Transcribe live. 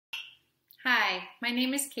Hi, my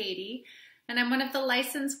name is Katie, and I'm one of the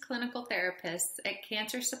licensed clinical therapists at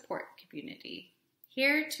Cancer Support Community,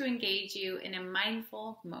 here to engage you in a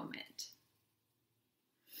mindful moment.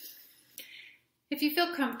 If you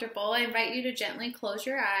feel comfortable, I invite you to gently close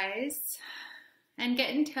your eyes and get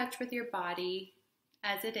in touch with your body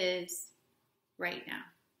as it is right now.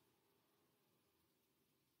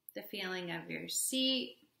 The feeling of your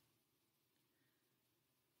seat,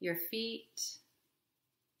 your feet,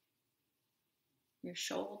 your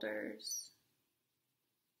shoulders.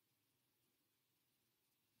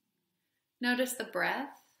 Notice the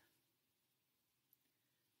breath,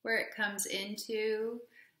 where it comes into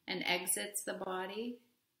and exits the body.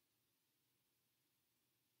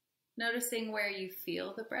 Noticing where you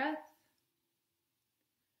feel the breath,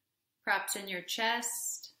 perhaps in your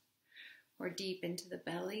chest or deep into the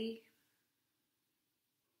belly.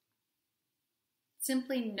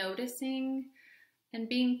 Simply noticing and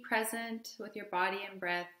being present with your body and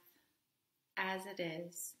breath as it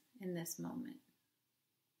is in this moment.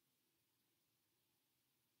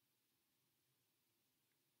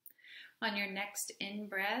 On your next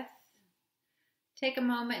in-breath, take a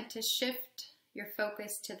moment to shift your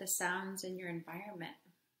focus to the sounds in your environment.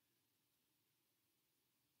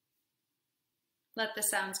 Let the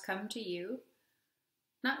sounds come to you,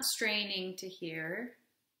 not straining to hear,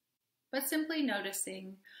 but simply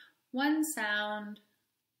noticing one sound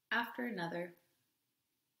after another.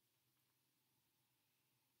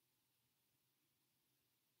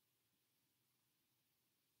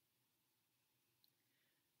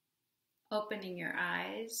 Opening your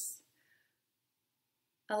eyes.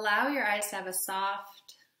 Allow your eyes to have a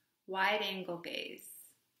soft, wide-angle gaze.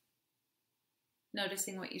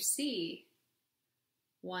 Noticing what you see,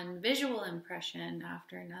 one visual impression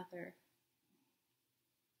after another.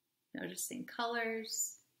 Noticing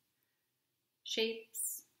colors,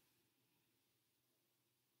 shapes.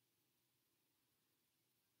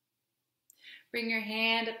 Bring your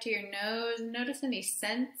hand up to your nose. Notice any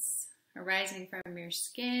scents arising from your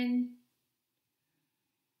skin.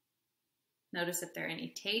 Notice if there are any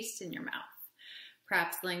tastes in your mouth,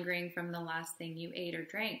 perhaps lingering from the last thing you ate or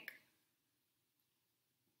drank.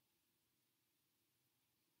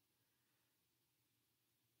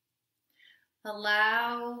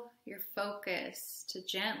 Allow your focus to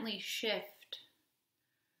gently shift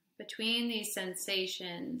between these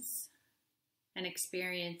sensations and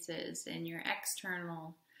experiences in your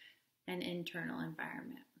external and internal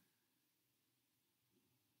environment.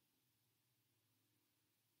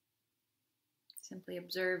 Simply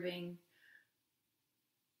observing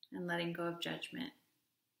and letting go of judgment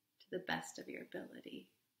to the best of your ability.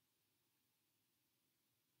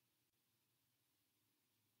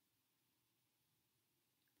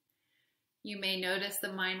 You may notice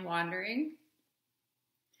the mind wandering,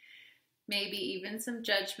 maybe even some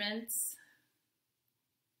judgments.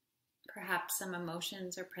 Perhaps some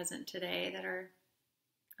emotions are present today that are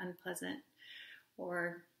unpleasant,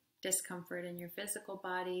 or discomfort in your physical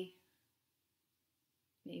body.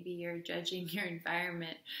 Maybe you're judging your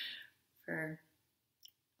environment for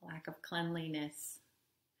lack of cleanliness.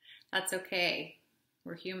 That's okay.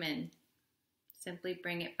 We're human. Simply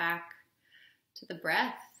bring it back to the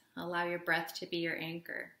breath. Allow your breath to be your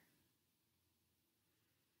anchor.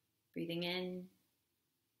 Breathing in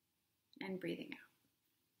and breathing out.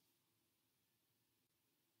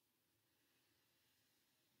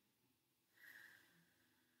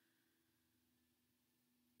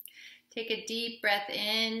 Take a deep breath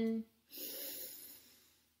in.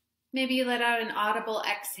 Maybe you let out an audible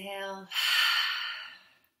exhale.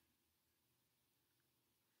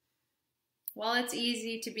 While it's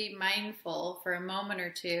easy to be mindful for a moment or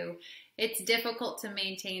two, it's difficult to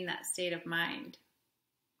maintain that state of mind.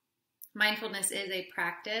 Mindfulness is a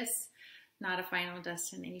practice, not a final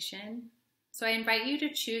destination. So I invite you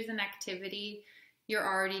to choose an activity you're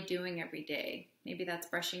already doing every day. Maybe that's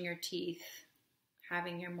brushing your teeth,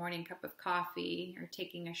 having your morning cup of coffee, or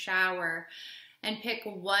taking a shower, and pick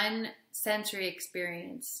one sensory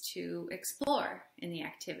experience to explore in the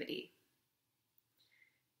activity.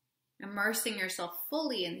 Immersing yourself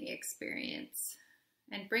fully in the experience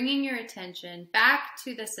and bringing your attention back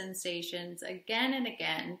to the sensations again and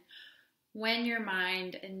again when your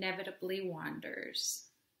mind inevitably wanders.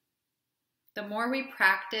 The more we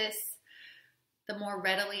practice, the more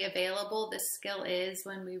readily available this skill is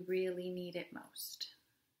when we really need it most.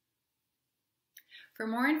 For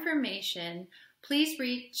more information, please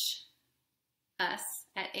reach us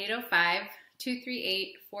at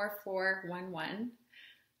 805-238-4411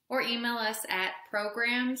 or email us at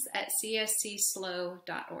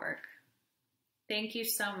programs@cscslow.org. Thank you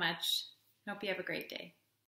so much. Hope you have a great day.